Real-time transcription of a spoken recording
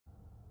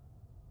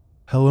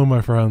Hello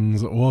my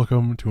friends,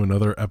 welcome to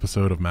another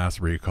episode of Mass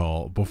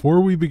Recall.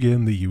 Before we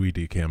begin the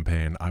UED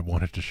campaign, I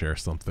wanted to share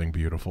something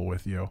beautiful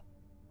with you.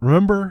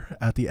 Remember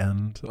at the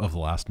end of the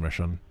last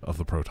mission of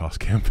the Protoss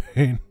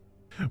campaign,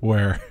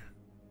 where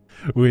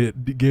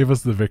it gave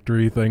us the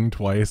victory thing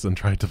twice and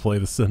tried to play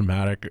the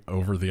cinematic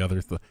over the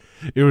other thing?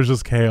 It was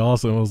just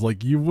chaos and it was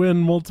like, you win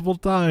multiple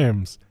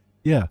times.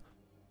 Yeah,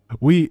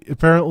 we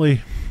got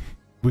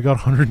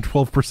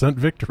 112%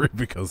 victory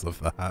because of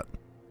that.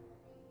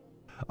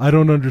 I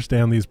don't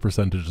understand these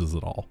percentages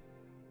at all.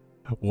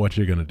 What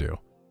you gonna do?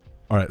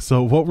 Alright,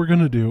 so what we're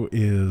gonna do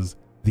is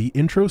the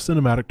intro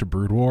cinematic to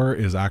Brood War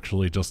is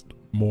actually just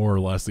more or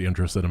less the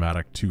intro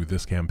cinematic to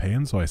this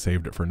campaign, so I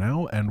saved it for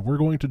now, and we're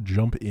going to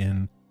jump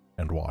in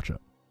and watch it.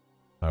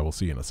 I will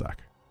see you in a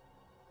sec.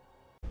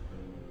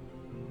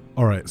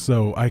 Alright,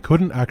 so I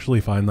couldn't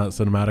actually find that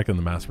cinematic in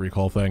the Mass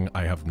Recall thing.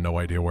 I have no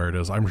idea where it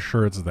is. I'm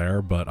sure it's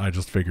there, but I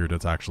just figured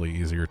it's actually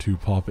easier to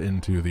pop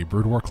into the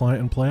Brood War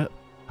client and play it.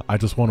 I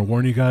just want to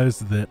warn you guys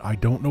that I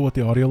don't know what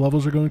the audio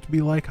levels are going to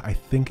be like. I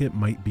think it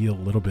might be a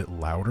little bit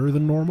louder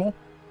than normal,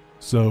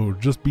 so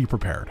just be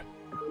prepared.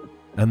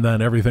 And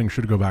then everything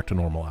should go back to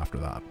normal after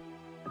that.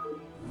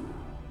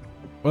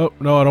 Oh,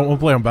 no, I don't want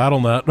to play on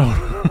BattleNet.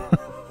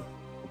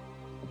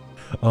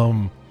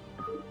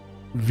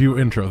 View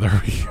intro,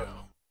 there we go.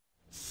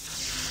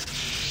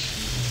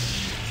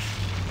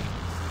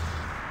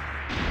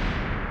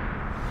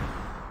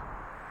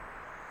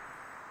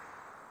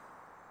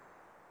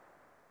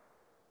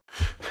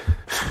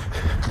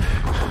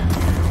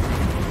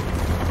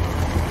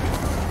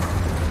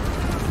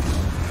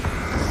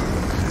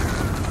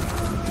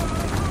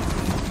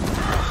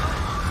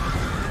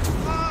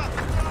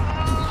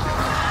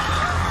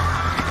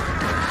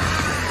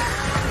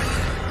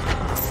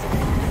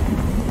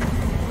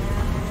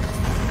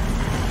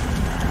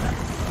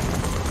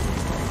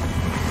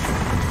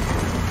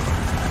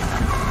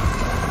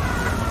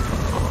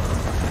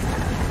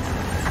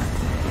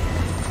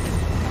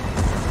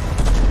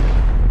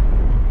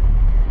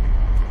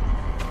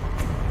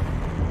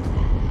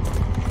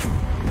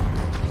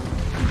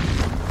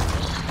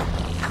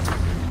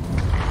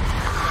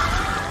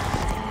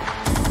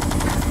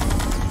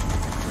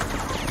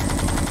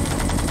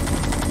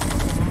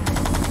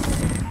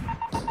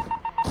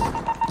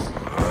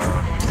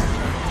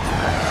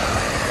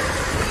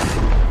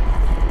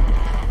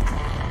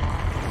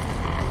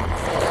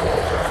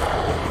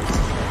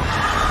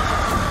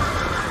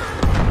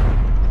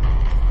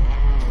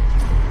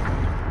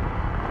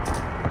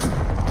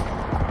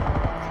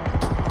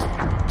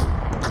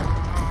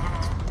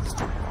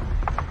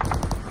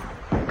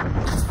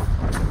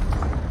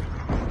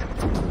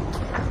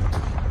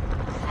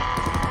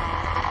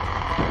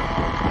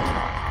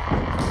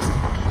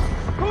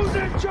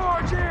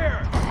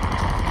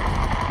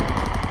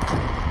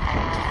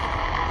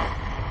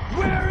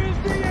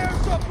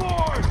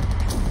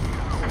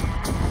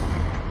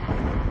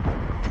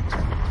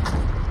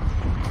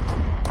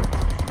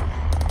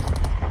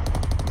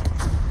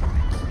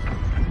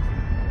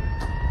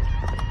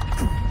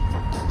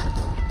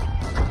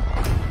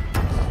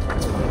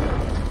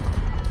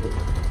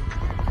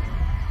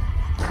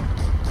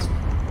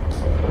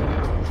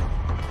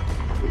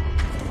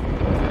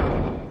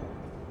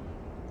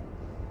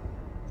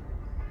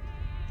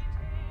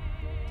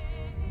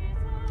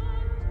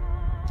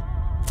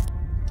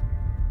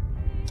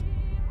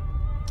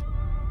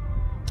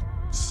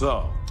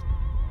 So,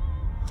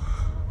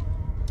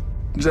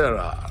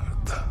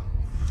 Gerard,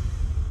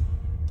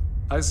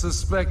 I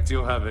suspect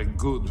you have a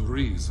good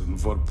reason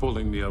for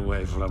pulling me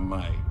away from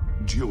my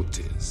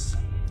duties.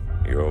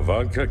 Your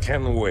vodka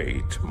can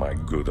wait, my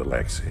good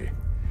Alexei.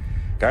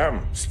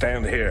 Come,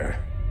 stand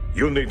here.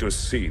 You need to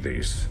see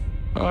this.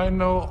 I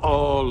know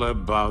all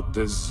about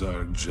the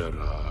Zerg,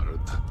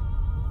 Gerard.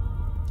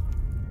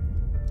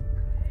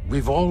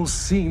 We've all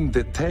seen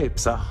the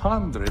tapes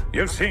 100.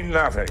 You've seen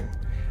nothing.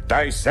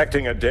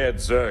 Dissecting a dead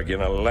Zerg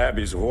in a lab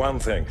is one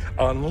thing.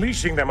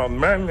 Unleashing them on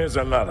men is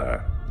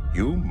another.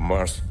 You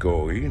must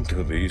go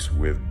into this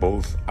with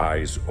both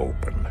eyes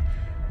open.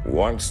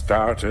 Once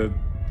started,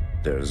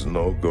 there's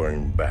no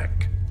going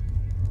back.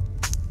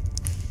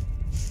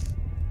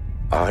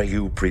 Are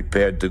you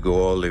prepared to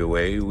go all the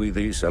way with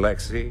this,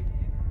 Alexei?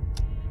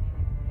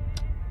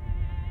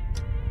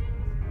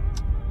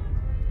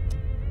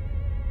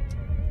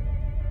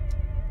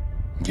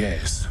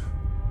 Yes.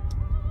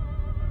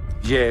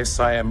 Yes,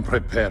 I am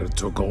prepared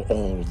to go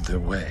all the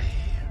way,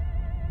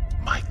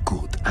 my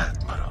good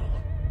Admiral.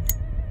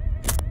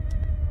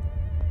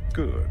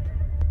 Good.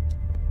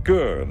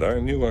 Good. I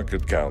knew I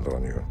could count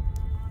on you.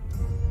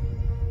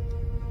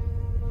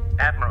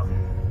 Admiral,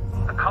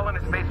 the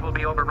colonist base will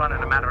be overrun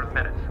in a matter of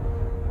minutes.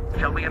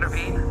 Shall we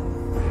intervene?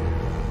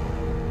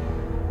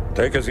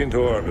 Take us into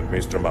orbit,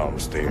 Mr.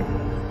 Malmsteen.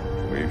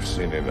 We've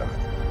seen enough.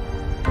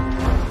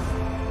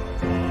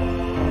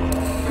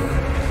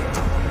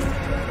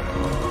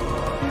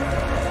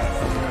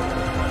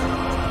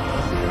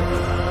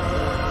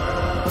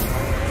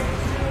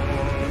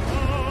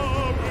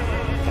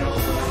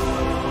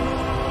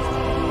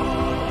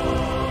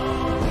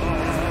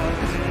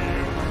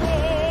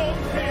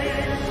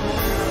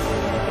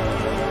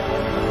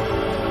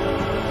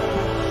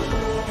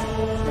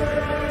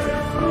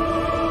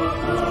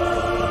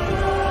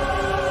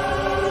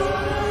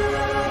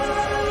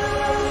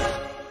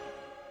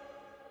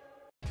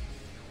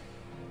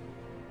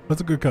 That's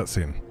a good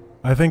cutscene.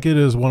 I think it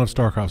is one of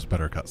Starcraft's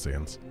better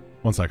cutscenes.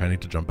 One sec, I need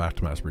to jump back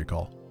to Mass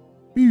Recall.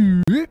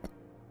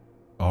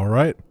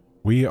 Alright,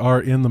 we are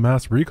in the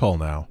Mass Recall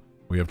now.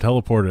 We have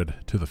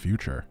teleported to the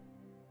future.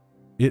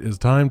 It is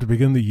time to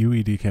begin the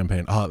UED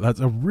campaign. Ah,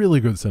 that's a really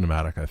good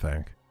cinematic, I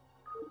think.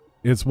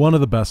 It's one of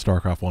the best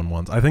StarCraft 1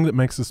 ones. I think that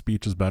makes the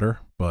speeches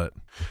better, but...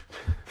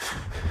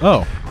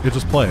 Oh, it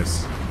just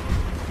plays.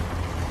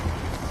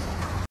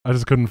 I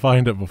just couldn't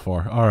find it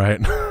before.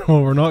 Alright,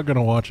 well, we're not going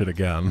to watch it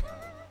again.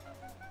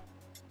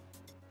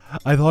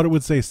 I thought it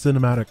would say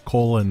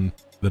cinematic :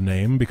 the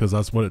name, because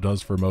that's what it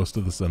does for most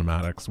of the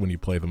cinematics when you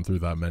play them through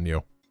that menu.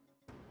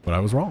 But I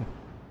was wrong.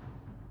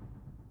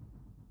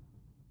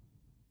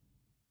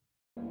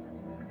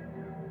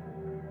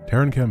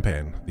 Terran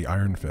Campaign, the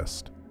Iron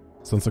Fist.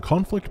 Since the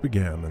conflict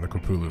began in the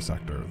Cthulhu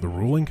sector, the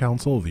ruling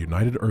council of the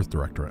United Earth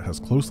Directorate has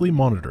closely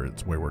monitored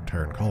its wayward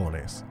Terran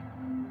colonies.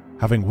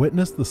 Having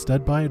witnessed the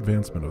steady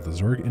advancement of the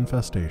Zerg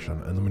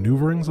infestation and the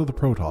maneuverings of the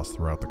Protoss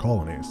throughout the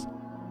colonies,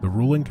 the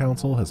ruling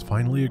council has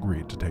finally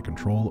agreed to take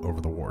control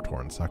over the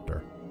war-torn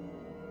sector.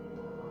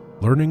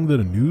 Learning that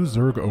a new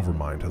Zerg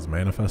overmind has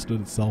manifested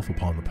itself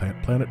upon the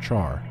planet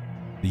Char,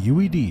 the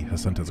UED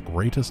has sent its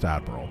greatest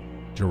admiral,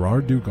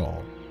 Gerard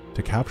Dougal,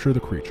 to capture the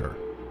creature.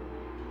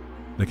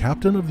 The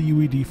captain of the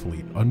UED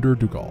fleet under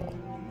Dougal,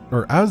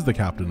 or as the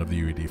captain of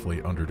the UED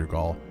fleet under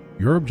Dougal,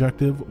 your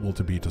objective will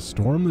be to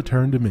storm the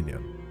Terran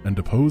Dominion and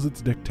depose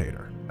its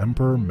dictator,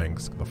 Emperor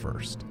Mengsk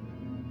I.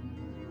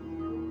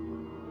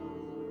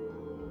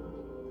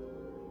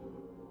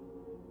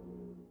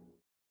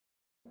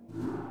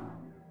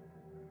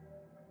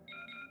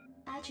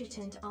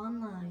 Adjutant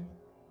online.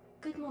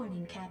 Good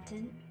morning,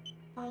 Captain.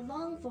 Our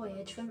long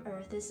voyage from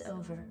Earth is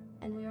over,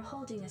 and we are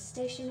holding a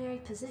stationary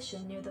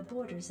position near the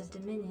borders of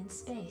Dominion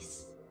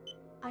space.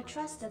 I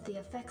trust that the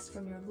effects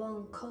from your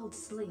long, cold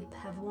sleep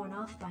have worn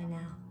off by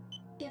now.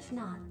 If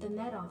not, the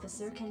Med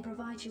Officer can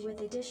provide you with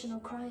additional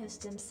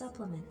cryostim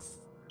supplements.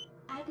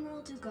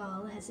 Admiral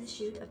Dougal has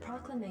issued a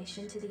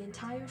proclamation to the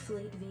entire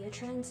fleet via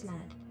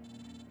Transmed.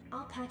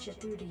 I'll patch it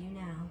through to you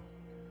now.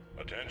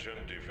 Attention,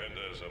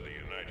 defenders of the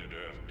United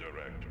Earth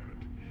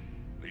Directorate.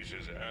 This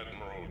is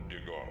Admiral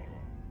Dougal.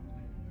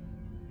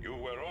 You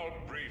were all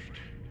briefed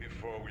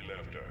before we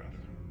left Earth,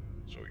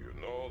 so you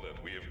know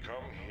that we have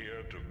come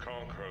here to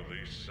conquer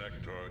this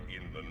sector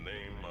in the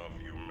name of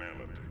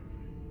humanity.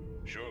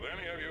 Should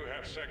any of you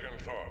have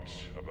second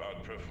thoughts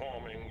about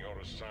performing your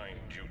assigned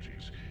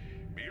duties,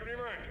 be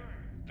reminded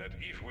that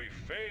if we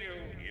fail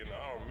in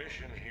our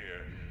mission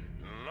here,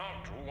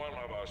 not one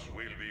of us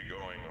will be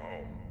going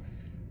home.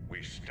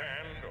 We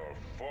stand or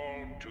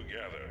fall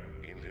together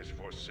in this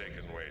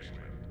forsaken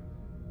wasteland.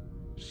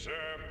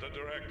 Serve the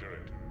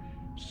Directorate.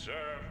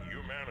 Serve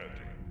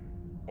humanity.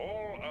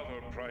 All other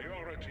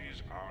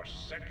priorities are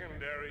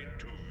secondary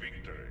to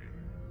victory.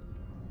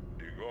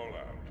 Dougal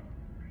out.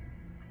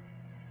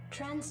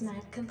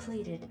 Transmat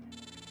completed.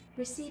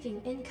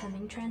 Receiving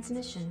incoming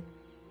transmission.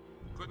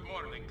 Good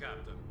morning,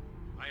 Captain.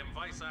 I am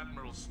Vice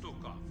Admiral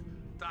Stukov,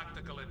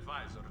 Tactical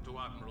Advisor to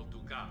Admiral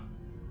Dougal.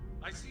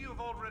 I see you've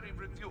already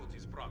reviewed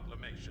his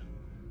proclamation.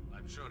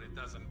 I'm sure it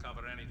doesn't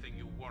cover anything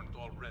you weren't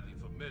already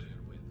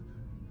familiar with.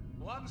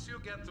 Once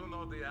you get to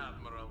know the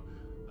Admiral,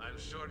 I'm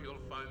sure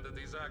you'll find that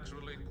he's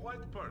actually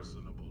quite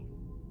personable.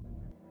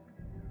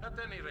 At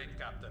any rate,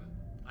 Captain,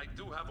 I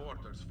do have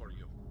orders for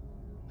you.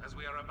 As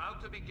we are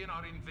about to begin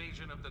our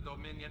invasion of the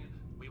Dominion,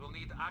 we will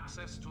need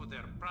access to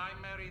their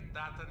primary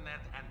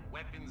datanet and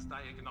weapons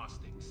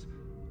diagnostics.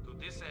 To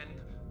this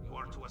end, you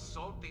are to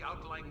assault the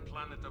outlying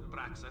planet of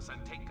Braxis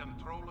and take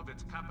control of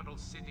its capital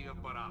city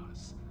of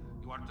Boralis.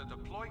 You are to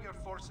deploy your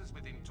forces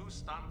within 2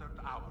 standard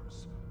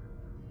hours.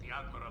 The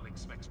Admiral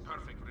expects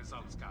perfect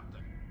results,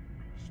 Captain.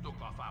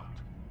 Stukov out.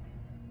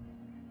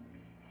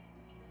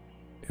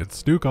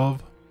 It's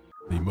Stukov,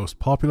 the most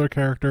popular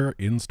character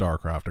in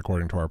StarCraft,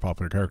 according to our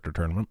popular character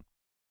tournament.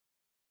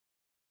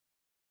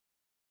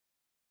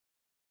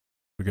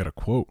 We got a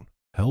quote.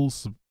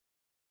 Hell's...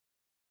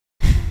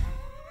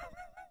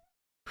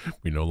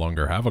 We no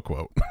longer have a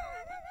quote.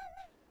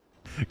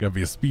 Gotta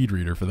be a speed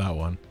reader for that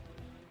one.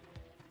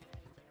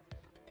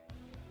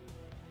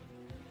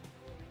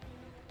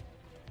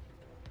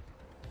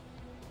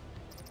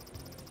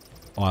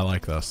 Oh, I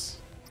like this.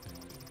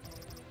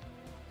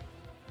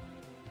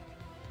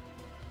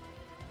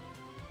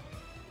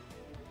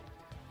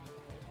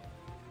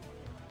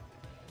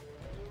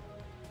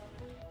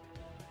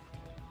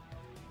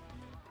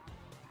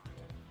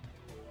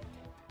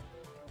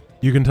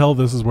 You can tell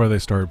this is where they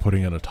started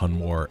putting in a ton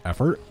more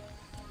effort.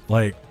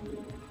 Like,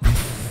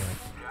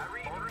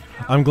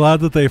 I'm glad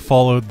that they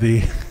followed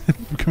the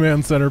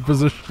command center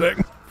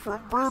positioning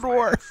from Brood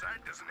War.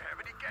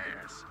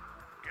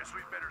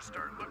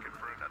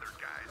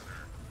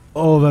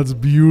 Oh, that's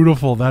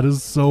beautiful. That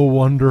is so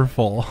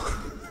wonderful.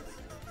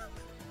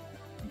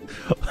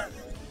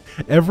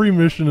 Every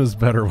mission is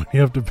better when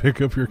you have to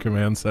pick up your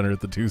command center at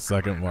the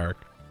 2-second mark.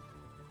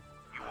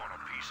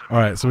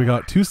 Alright, so we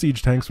got 2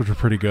 siege tanks, which are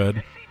pretty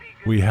good.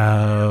 We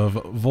have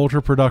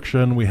Vulture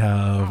production, we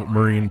have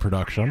Marine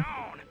production.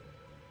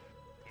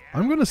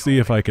 I'm gonna see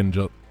if I can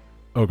just...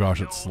 Oh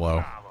gosh, it's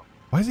slow.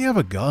 Why does he have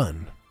a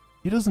gun?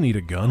 He doesn't need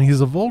a gun,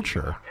 he's a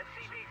vulture.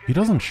 He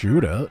doesn't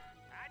shoot it.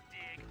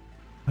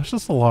 That's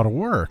just a lot of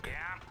work.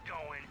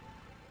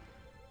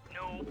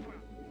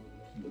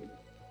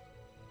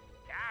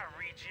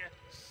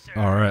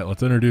 Alright,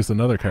 let's introduce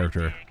another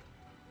character.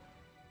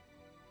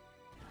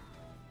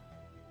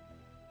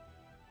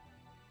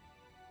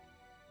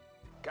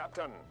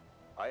 Captain,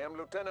 I am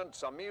Lieutenant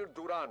Samir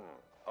Duran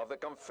of the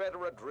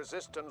Confederate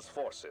Resistance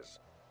Forces.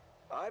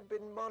 I've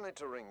been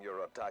monitoring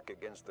your attack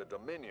against the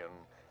Dominion,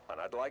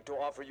 and I'd like to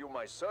offer you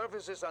my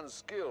services and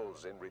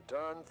skills in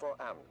return for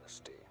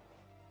amnesty.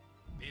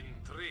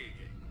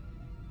 Intriguing.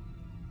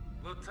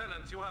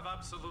 Lieutenant, you have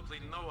absolutely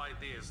no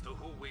idea as to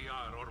who we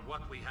are or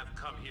what we have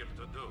come here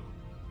to do.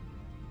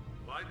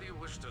 Why do you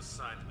wish to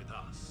side with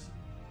us?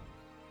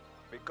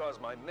 Because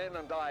my men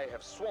and I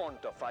have sworn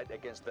to fight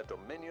against the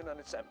Dominion and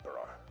its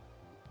Emperor.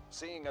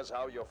 Seeing as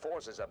how your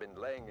forces have been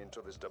laying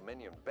into this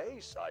Dominion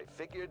base, I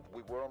figured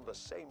we were on the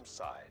same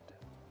side.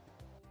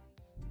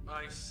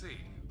 I see.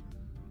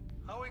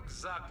 How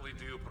exactly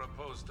do you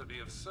propose to be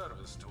of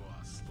service to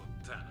us,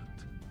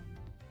 Lieutenant?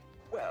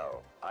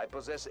 Well, I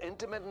possess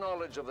intimate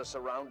knowledge of the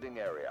surrounding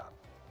area.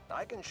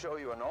 I can show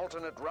you an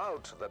alternate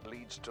route that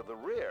leads to the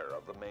rear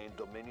of the main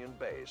Dominion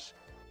base.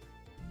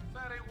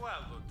 Very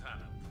well,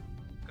 Lieutenant.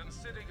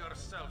 Consider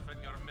yourself and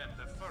your men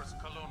the first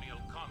colonial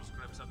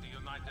conscripts of the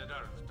United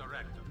Earth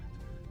Directorate.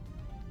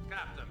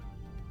 Captain,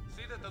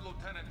 see that the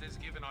Lieutenant is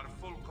given our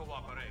full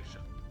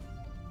cooperation.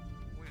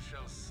 We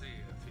shall see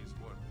if he's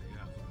worth the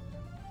effort.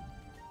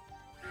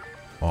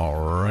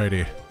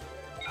 Alrighty.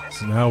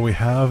 So now we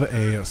have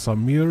a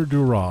Samir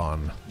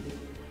Duran.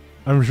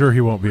 I'm sure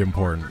he won't be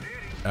important,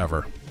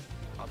 ever.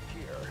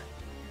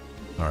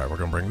 Alright, we're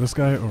gonna bring this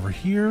guy over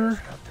here.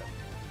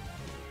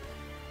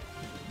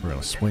 We're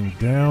gonna swing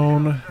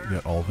down,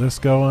 get all this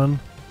going.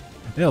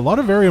 Yeah, a lot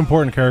of very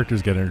important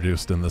characters get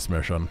introduced in this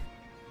mission.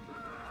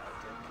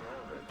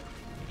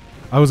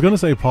 I was gonna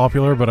say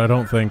popular, but I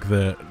don't think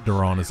that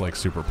Duran is like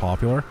super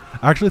popular.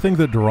 I actually think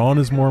that Duran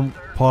is more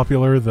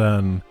popular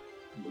than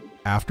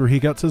after he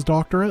gets his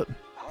doctorate.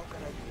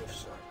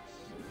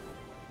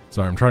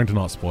 Sorry, I'm trying to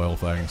not spoil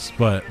things,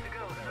 but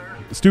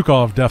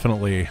Stukov,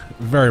 definitely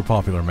very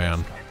popular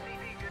man.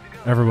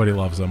 Everybody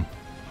loves him.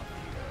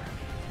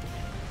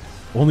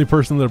 Only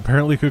person that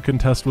apparently could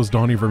contest was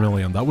Donnie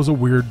Vermillion. That was a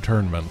weird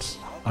tournament.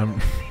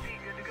 I'm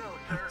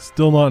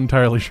still not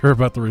entirely sure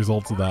about the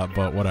results of that,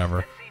 but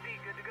whatever.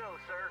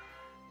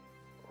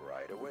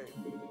 Right away.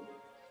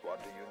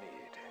 What do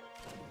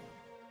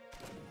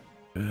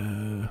you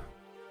need?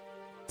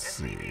 Let's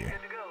see.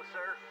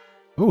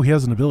 Oh, he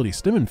has an ability,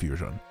 Stim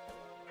Infusion.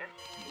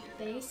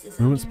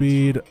 Movement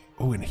speed.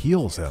 Oh, and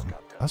heals him.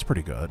 That's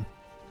pretty good.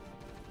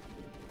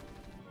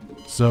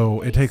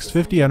 So it takes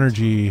 50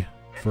 energy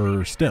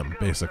for Stim,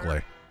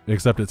 basically.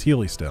 Except it's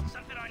Healy Stim,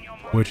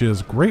 which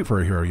is great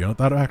for a hero unit.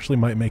 That actually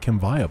might make him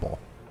viable.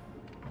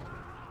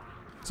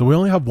 So we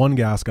only have one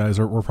gas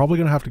geyser. We're probably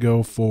going to have to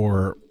go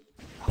for...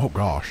 Oh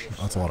gosh,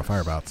 that's a lot of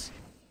fire bats.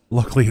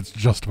 Luckily it's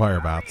just fire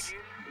bats.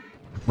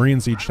 Marine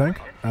Siege Tank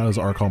as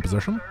our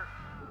composition.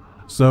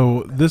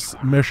 So this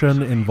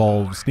mission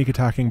involves sneak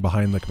attacking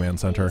behind the command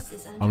center.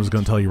 I'm just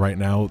going to tell you right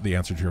now, the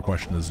answer to your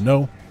question is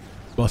no.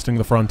 Busting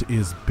the front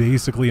is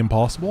basically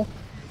impossible.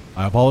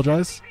 I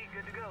apologize.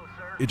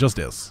 It just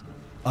is.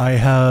 I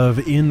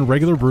have, in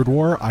regular Brood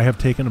War, I have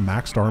taken a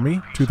maxed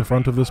army to the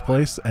front of this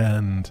place,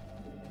 and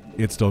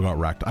it still got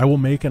wrecked. I will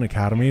make an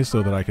academy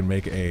so that I can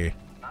make a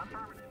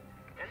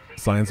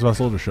science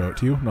vessel to show it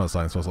to you. Not a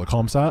science vessel, a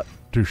comsat,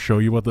 to show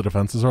you what the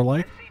defenses are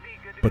like,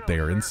 but they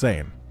are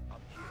insane.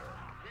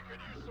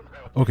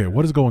 Okay,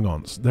 what is going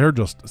on? They're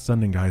just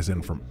sending guys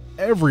in from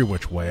every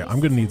which way. I'm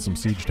going to need some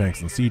siege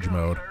tanks in siege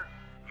mode,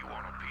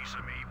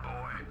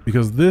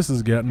 because this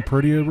is getting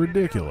pretty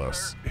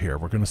ridiculous. Here,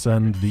 we're going to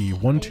send the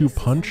 1-2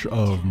 punch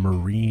of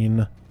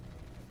Marine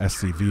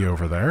SCV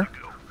over there.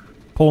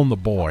 Pulling the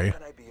boy.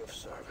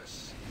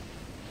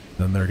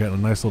 Then they're getting a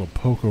nice little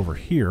poke over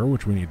here,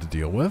 which we need to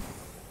deal with.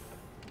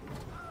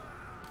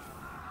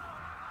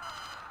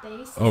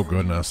 Oh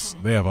goodness,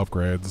 they have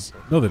upgrades.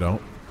 No, they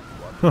don't.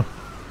 Huh.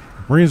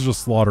 Marines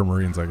just slaughter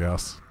Marines, I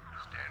guess.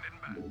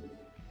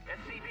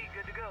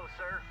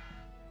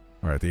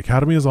 Alright, the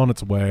Academy is on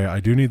its way.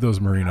 I do need those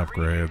Marine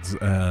upgrades,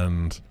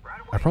 and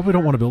I probably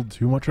don't want to build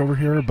too much over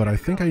here, but I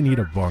think I need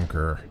a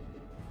bunker,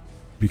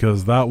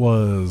 because that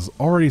was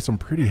already some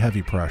pretty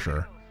heavy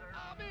pressure.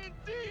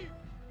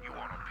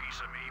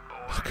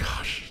 Oh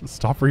gosh,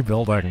 stop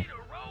rebuilding.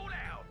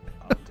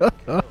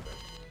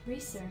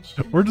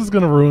 We're just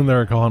going to ruin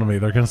their economy.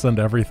 They're going to send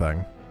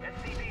everything.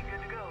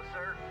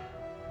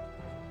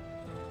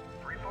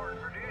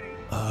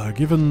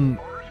 Given...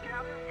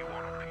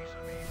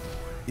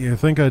 Yeah, I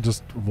think I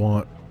just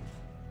want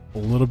a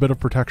little bit of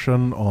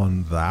protection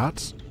on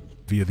that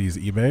via these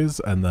eBays,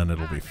 and then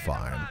it'll be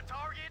fine.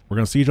 We're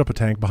going to siege up a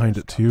tank behind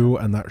it too,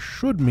 and that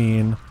should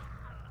mean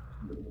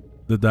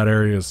that that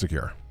area is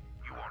secure.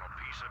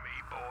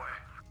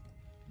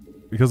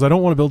 Because I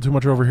don't want to build too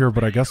much over here,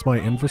 but I guess my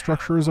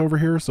infrastructure is over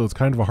here, so it's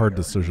kind of a hard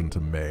decision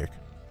to make.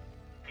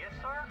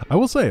 I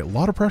will say, a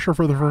lot of pressure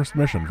for the first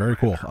mission. Very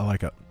cool. I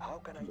like it.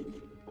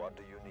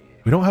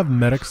 We don't have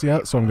medics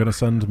yet, so I'm going to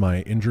send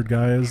my injured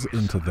guys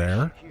into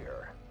there.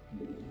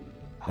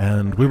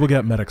 And we will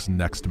get medics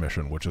next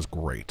mission, which is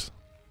great.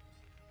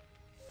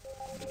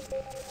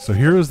 So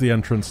here is the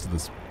entrance to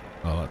this...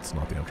 Oh, that's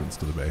not the entrance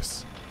to the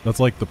base. That's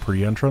like the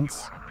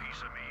pre-entrance.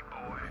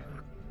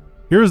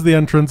 Here's the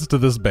entrance to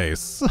this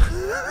base.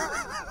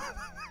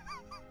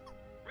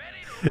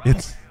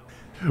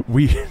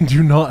 We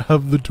do not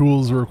have the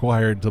tools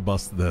required to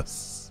bust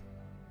this.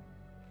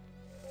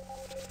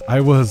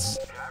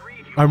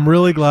 I'm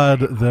really glad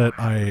that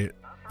I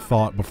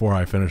thought before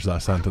I finished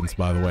that sentence,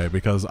 by the way,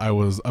 because I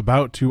was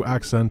about to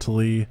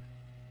accidentally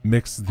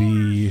mix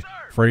the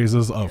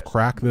phrases of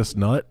crack this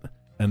nut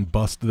and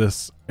bust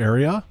this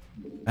area,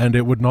 and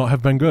it would not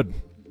have been good.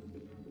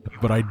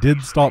 But I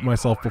did stop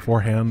myself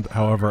beforehand.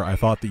 However, I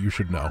thought that you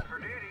should know.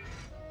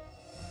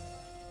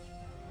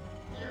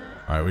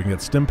 Alright, we can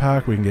get stim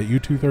pack, we can get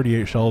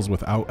U-238 shells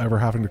without ever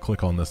having to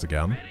click on this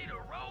again.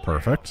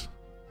 Perfect.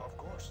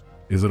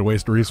 Is it a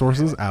waste of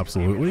resources?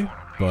 Absolutely.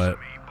 But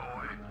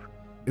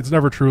it's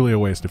never truly a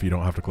waste if you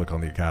don't have to click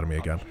on the academy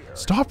again.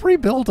 Stop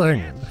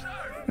rebuilding!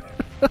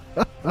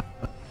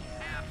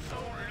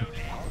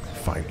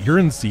 Fine, you're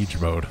in siege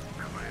mode.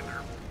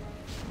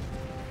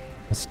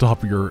 I'll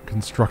stop your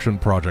construction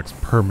projects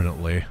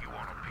permanently.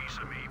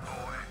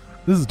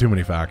 This is too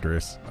many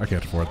factories. I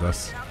can't afford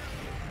this.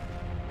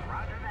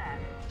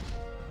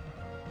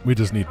 We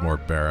just need more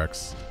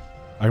barracks.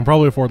 I can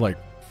probably afford like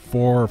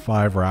 4 or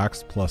 5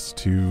 racks plus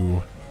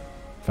 2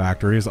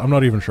 factories. I'm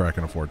not even sure I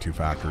can afford 2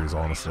 factories,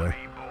 honestly.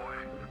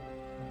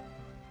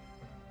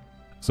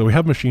 So we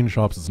have machine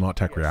shops, it's not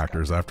tech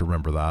reactors, I have to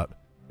remember that.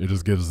 It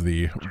just gives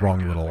the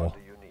wrong little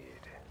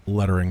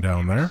lettering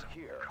down there.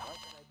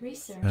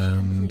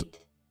 And,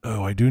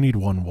 oh, I do need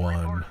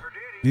 1-1.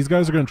 These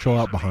guys are going to chill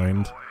out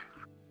behind.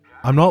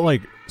 I'm not,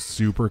 like,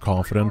 super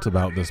confident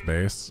about this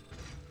base,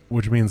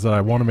 which means that I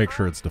want to make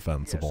sure it's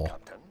defensible.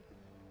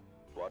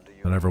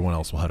 And everyone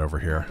else will head over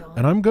here.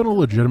 And I'm going to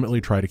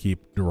legitimately try to keep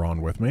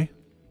Duran with me.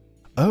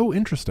 Oh,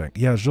 interesting.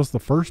 Yeah, it's just the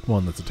first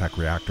one that's a tech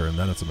reactor, and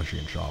then it's a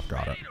machine shop.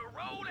 Got it.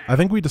 I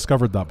think we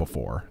discovered that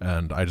before,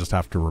 and I just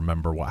have to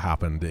remember what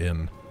happened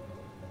in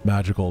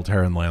magical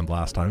Terran land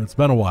last time. It's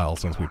been a while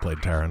since we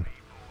played Terran.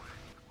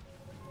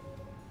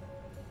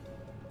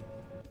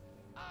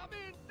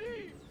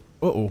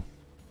 Uh-oh.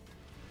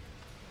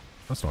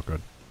 That's not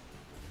good.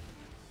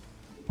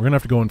 We're going to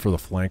have to go in for the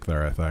flank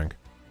there, I think.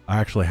 I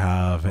actually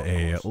have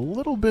a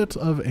little bit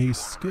of a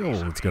skill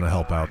that's going to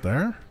help out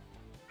there.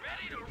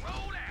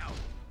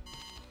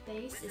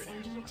 Base is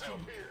under attack.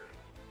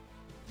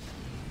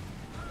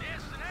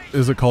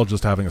 Is it called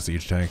just having a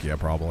siege tank? Yeah,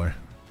 probably.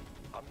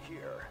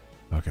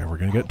 Okay, we're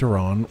going to get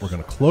Duran. We're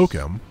going to cloak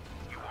him.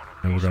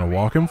 And we're going to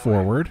walk him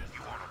forward.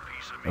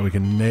 And we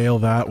can nail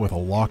that with a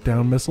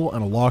lockdown missile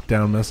and a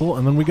lockdown missile,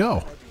 and then we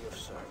go.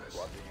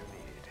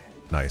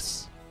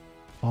 Nice.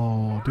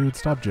 Oh, dude,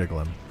 stop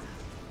jiggling.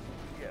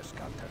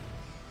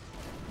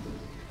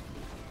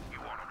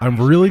 I'm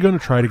really going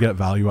to try to get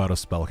value out of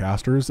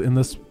spellcasters in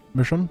this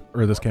mission,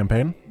 or this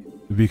campaign,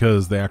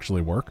 because they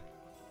actually work.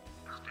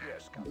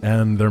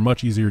 And they're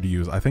much easier to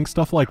use. I think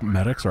stuff like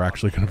medics are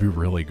actually going to be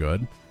really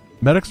good.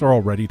 Medics are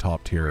already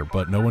top tier,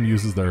 but no one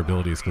uses their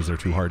abilities because they're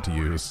too hard to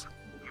use.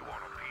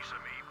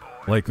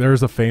 Like,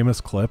 there's a famous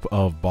clip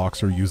of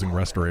Boxer using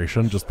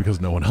Restoration just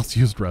because no one else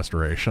used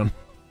Restoration.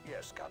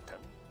 Yes, Captain.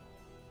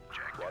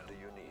 What do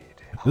you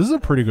need? This is a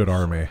pretty good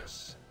army.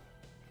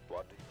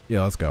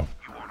 Yeah, let's go.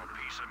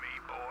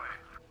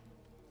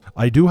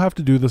 I do have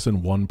to do this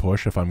in one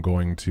push if I'm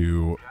going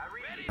to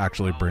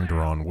actually bring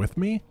Duran with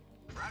me.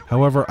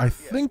 However, I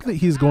think that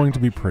he's going to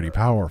be pretty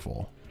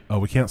powerful. Oh,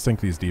 we can't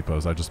sink these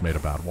depots. I just made a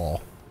bad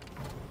wall.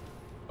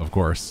 Of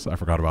course, I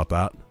forgot about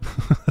that.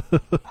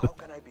 How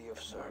can I be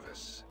of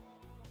service?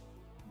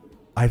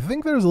 I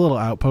think there's a little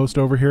outpost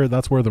over here.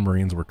 That's where the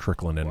Marines were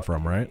trickling in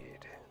from, right?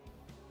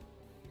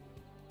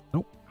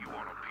 Nope.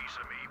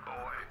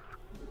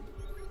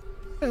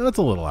 Yeah, that's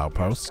a little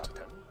outpost.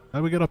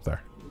 How'd we get up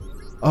there?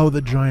 Oh,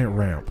 the giant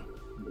ramp.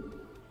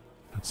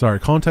 Sorry,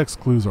 context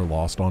clues are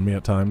lost on me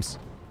at times.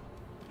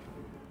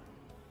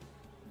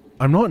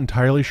 I'm not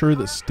entirely sure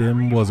that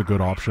Stim was a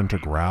good option to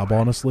grab,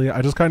 honestly.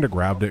 I just kind of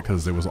grabbed it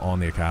because it was on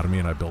the academy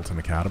and I built an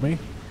academy.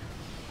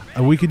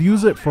 And we could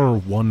use it for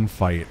one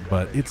fight,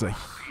 but it's a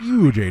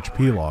huge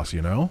HP loss,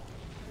 you know?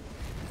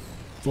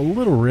 It's a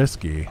little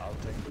risky.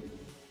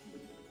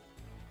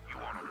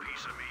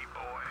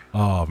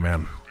 Oh,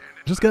 man.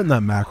 Just getting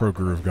that macro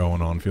groove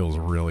going on feels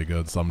really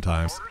good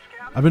sometimes.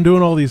 I've been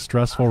doing all these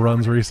stressful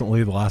runs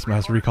recently. The last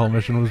Mass Recall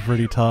mission was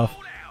pretty tough.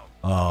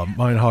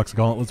 Minehawk's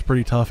Gauntlet's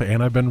pretty tough,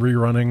 and I've been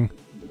rerunning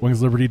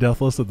Wings Liberty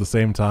Deathless at the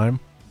same time.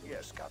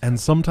 And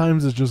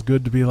sometimes it's just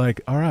good to be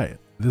like, alright,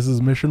 this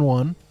is mission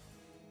 1.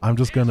 I'm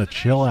just going to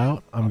chill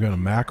out, I'm going to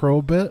macro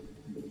a bit,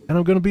 and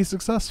I'm going to be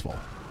successful.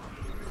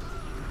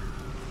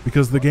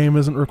 Because the game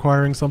isn't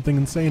requiring something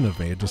insane of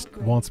me, it just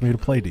wants me to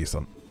play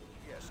decent.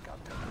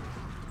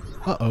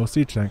 Uh-oh,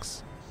 siege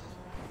tanks.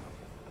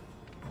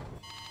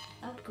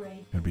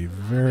 Upgrade. Gotta be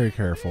very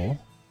careful.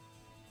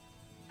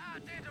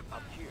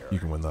 You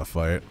can win that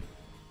fight.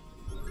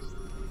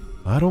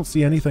 I don't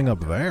see anything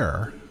up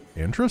there.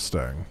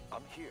 Interesting.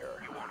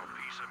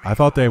 I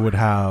thought they would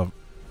have...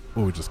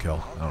 What would we just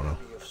kill? I don't know.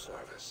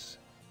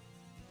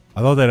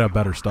 I thought they'd have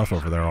better stuff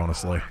over there,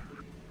 honestly.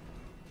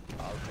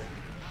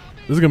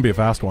 This is going to be a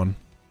fast one.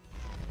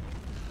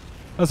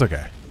 That's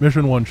okay.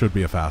 Mission 1 should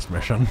be a fast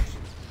mission.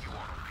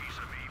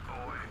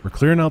 We're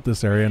clearing out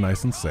this area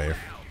nice and safe.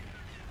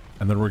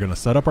 And then we're going to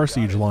set up our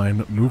siege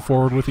line, move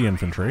forward with the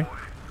infantry.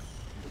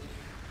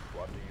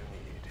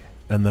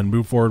 And then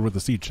move forward with the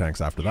siege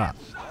tanks after that.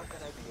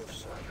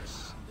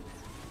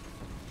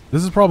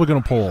 This is probably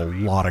going to pull a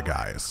lot of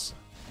guys.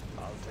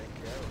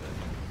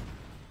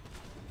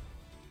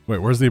 Wait,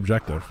 where's the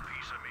objective?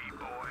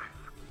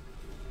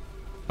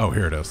 Oh,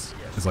 here it is.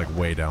 It's like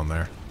way down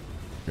there.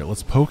 Here,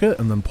 let's poke it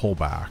and then pull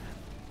back.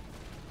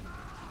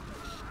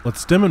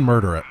 Let's stim and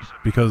murder it,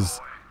 because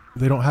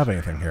they don't have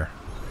anything here.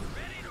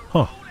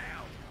 Huh.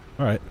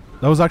 Alright.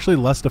 That was actually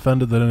less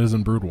defended than it is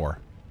in Brood War,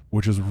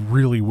 which is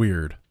really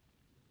weird.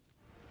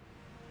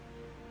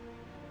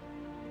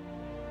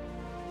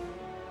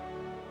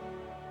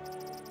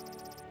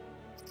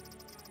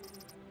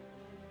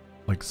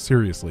 Like,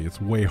 seriously, it's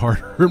way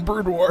harder in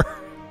Brood War.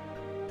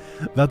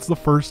 That's the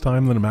first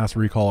time that a mass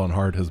recall on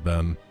hard has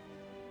been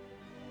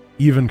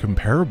even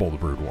comparable to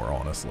Brood War,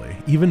 honestly.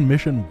 Even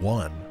Mission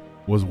 1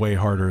 was way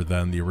harder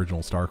than the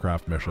original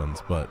Starcraft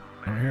missions, but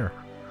not here.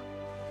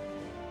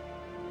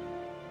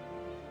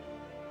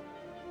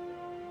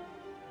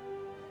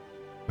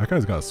 That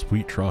guy's got a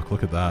sweet truck.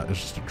 Look at that.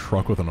 It's just a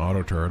truck with an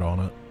auto turret on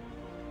it.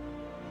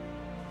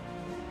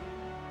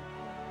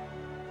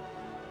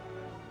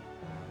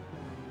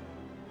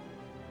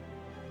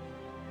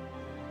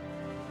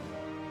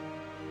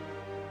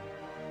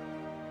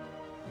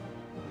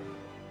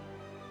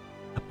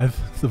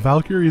 The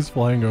Valkyries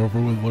flying over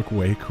would look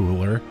way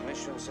cooler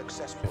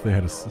if they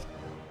had a... Excellent,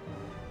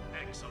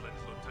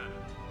 Lieutenant.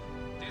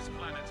 This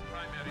planet's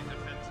primary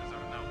defenses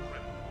are now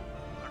crippled.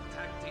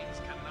 Attack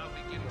teams can now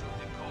begin to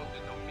decode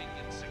the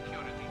Dominion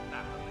security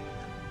labyrinth.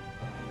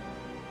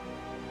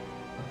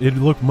 It'd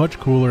look much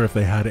cooler if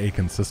they had a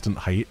consistent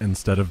height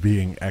instead of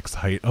being X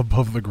height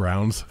above the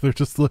ground. So they're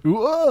just like,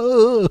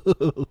 whoa!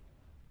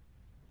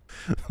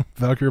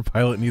 Valkyrie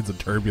pilot needs a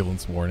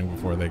turbulence warning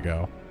before they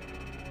go.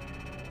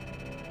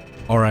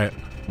 Alright,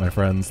 my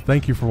friends,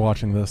 thank you for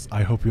watching this.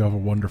 I hope you have a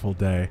wonderful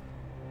day.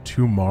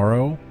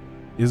 Tomorrow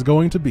is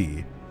going to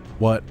be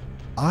what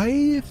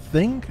I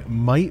think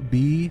might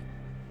be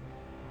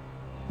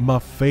my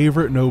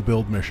favorite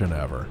no-build mission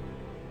ever.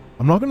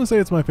 I'm not going to say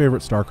it's my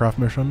favorite StarCraft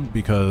mission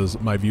because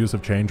my views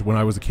have changed. When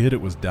I was a kid,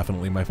 it was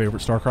definitely my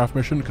favorite StarCraft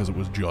mission because it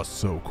was just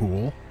so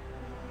cool.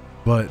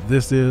 But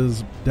this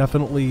is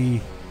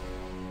definitely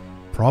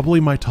probably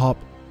my top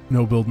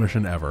no-build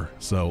mission ever,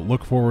 so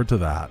look forward to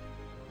that.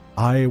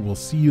 I will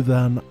see you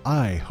then.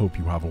 I hope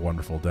you have a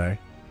wonderful day.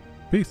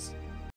 Peace.